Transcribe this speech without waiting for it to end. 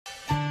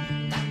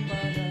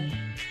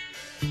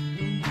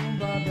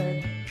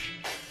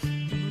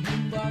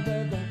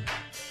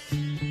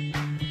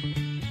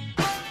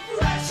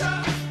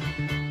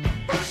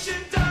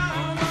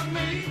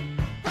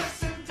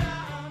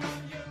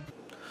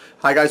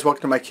Hi guys,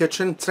 welcome to my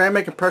kitchen. Today I'm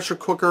making pressure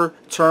cooker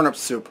turnip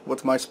soup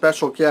with my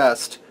special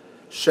guest,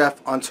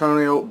 Chef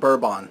Antonio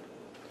Bourbon.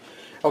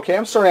 Okay,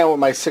 I'm starting out with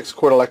my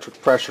 6-quart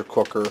electric pressure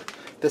cooker.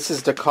 This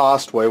is the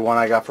Costway one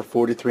I got for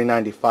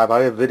 $43.95.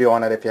 I have a video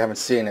on it if you haven't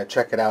seen it.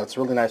 Check it out. It's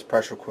a really nice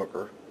pressure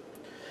cooker.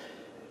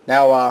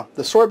 Now,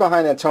 the story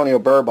behind Antonio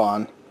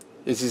Bourbon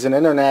is he's an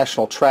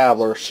international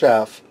traveler,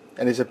 chef,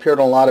 and he's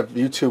appeared on a lot of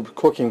YouTube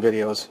cooking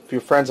videos, a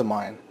few friends of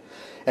mine.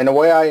 And the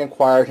way I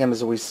inquired him is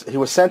he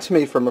was sent to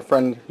me from a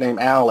friend named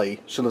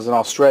Allie. She lives in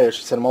Australia.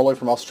 She sent him all the way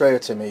from Australia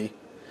to me.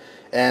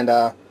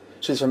 And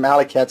she's from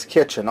Alley Cat's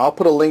Kitchen. I'll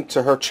put a link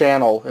to her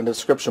channel in the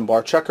description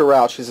bar. Check her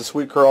out. She's a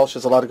sweet girl. She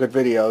has a lot of good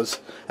videos.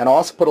 And I'll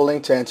also put a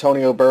link to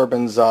Antonio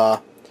Bourbon's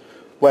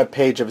web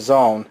page of his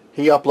own.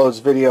 He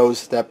uploads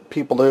videos that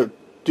people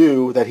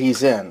do that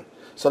he's in.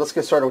 So let's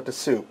get started with the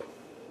soup.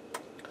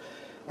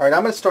 Alright,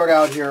 I'm going to start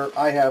out here.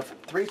 I have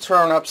 3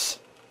 turnips.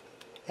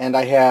 And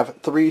I have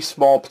 3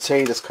 small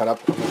potatoes cut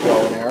up.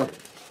 Go in there.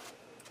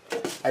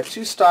 I have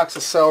 2 stalks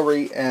of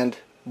celery and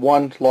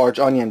 1 large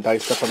onion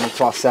diced up. I'm going to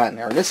toss that in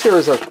there. And this here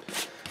is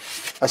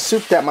a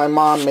soup that my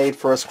mom made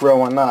for us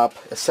growing up,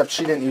 except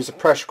she didn't use a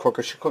pressure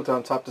cooker. She cooked it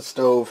on top of the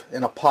stove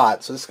in a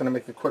pot, so this is going to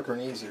make it quicker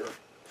and easier.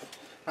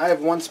 I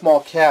have 1 small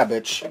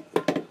cabbage.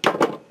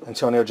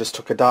 Antonio just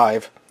took a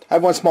dive. I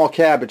have 1 small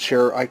cabbage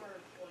here. I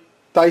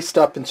diced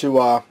up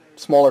into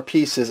smaller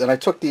pieces, and I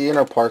took the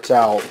inner parts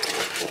out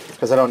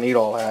because I don't need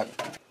all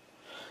that.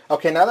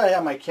 Okay, now that I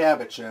have my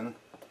cabbage in,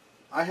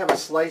 I have a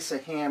slice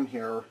of ham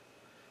here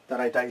that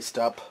I diced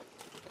up.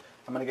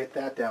 I'm going to get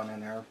that down in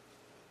there.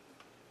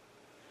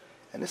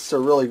 And this is a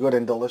really good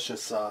and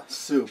delicious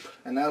soup.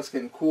 And now it's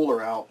getting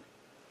cooler out.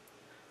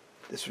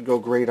 This would go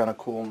great on a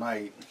cool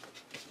night.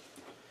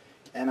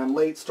 And I'm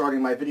late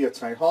starting my video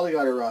tonight. Holly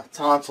got her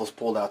tonsils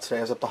pulled out today.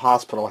 I was at the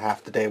hospital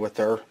half the day with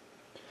her.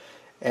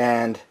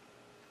 And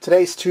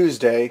today's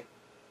Tuesday.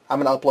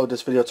 I'm going to upload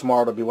this video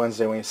tomorrow. It'll be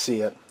Wednesday when you see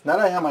it. Now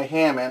that I have my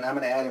ham in, I'm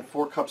going to add in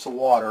 4 cups of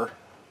water.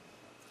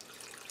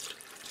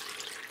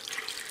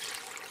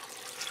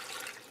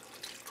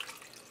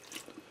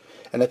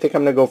 And I think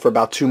I'm going to go for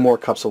about 2 more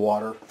cups of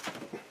water.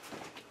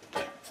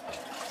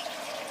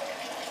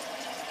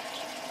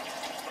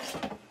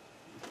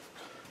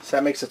 So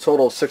that makes a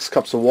total of 6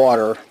 cups of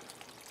water.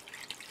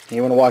 And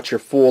you want to watch your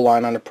full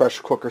line on the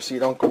pressure cooker so you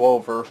don't go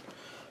over,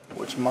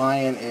 which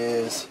mine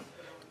is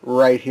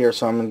right here,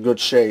 so I'm in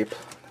good shape.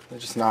 I'll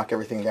just knock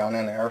everything down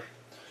in there.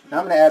 Now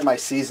I'm going to add my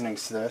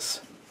seasonings to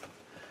this.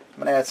 I'm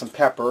going to add some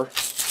pepper.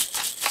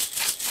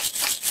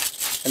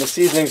 And the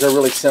seasonings are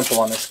really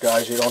simple on this,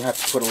 guys. You don't have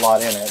to put a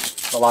lot in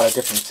it. A lot of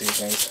different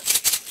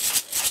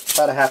seasonings.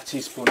 About a ½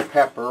 teaspoon of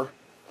pepper.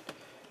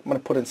 I'm going to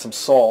put in some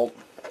salt.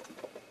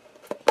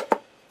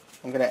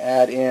 I'm going to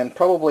add in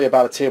probably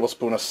about a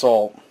tablespoon of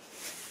salt.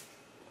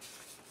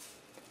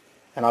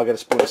 And I'll get a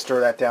spoon to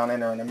stir that down in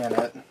there in a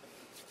minute.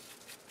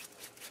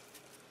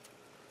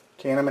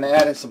 Okay, and I'm going to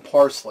add in some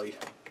parsley.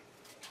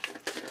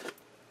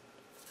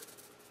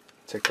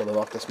 Take the lid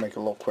off this, make it a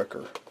little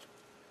quicker.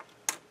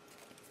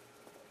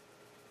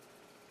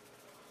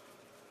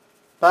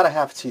 About a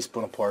 ½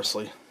 teaspoon of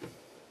parsley.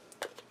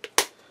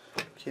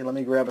 Okay, let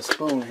me grab a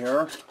spoon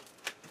here.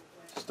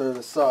 Stir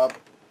this up.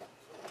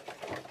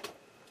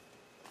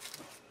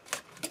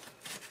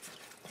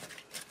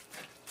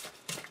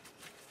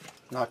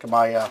 Knock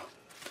my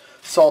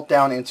salt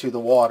down into the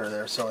water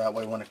there, so that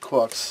way when it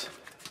cooks,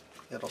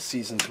 it'll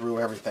season through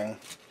everything.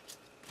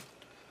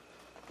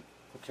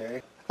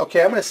 Okay.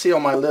 Okay, I'm going to seal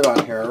my lid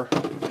on here.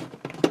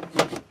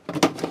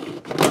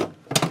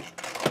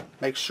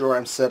 Make sure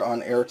I'm set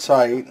on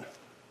airtight,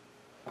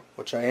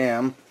 which I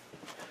am.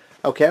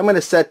 Okay, I'm going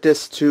to set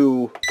this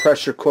to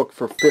pressure cook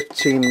for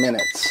 15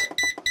 minutes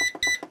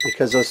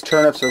because those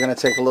turnips are going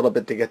to take a little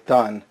bit to get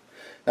done.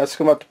 Now let's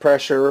come up to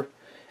pressure.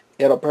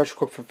 It'll pressure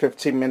cook for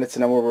 15 minutes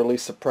and then we'll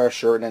release the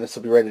pressure and then this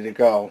will be ready to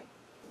go.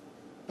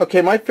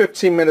 Okay, my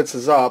 15 minutes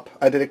is up.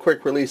 I did a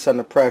quick release on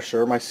the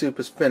pressure. My soup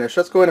is finished.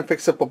 Let's go ahead and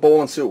fix up a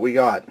bowl and see what we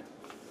got.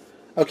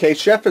 Okay,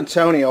 Chef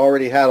Antonio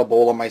already had a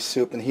bowl of my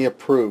soup and he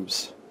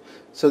approves.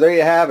 So there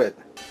you have it.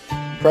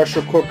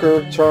 Pressure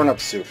cooker turnip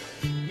soup.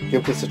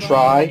 Give this a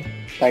try.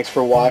 Thanks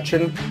for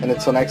watching, and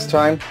until next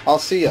time, I'll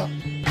see ya.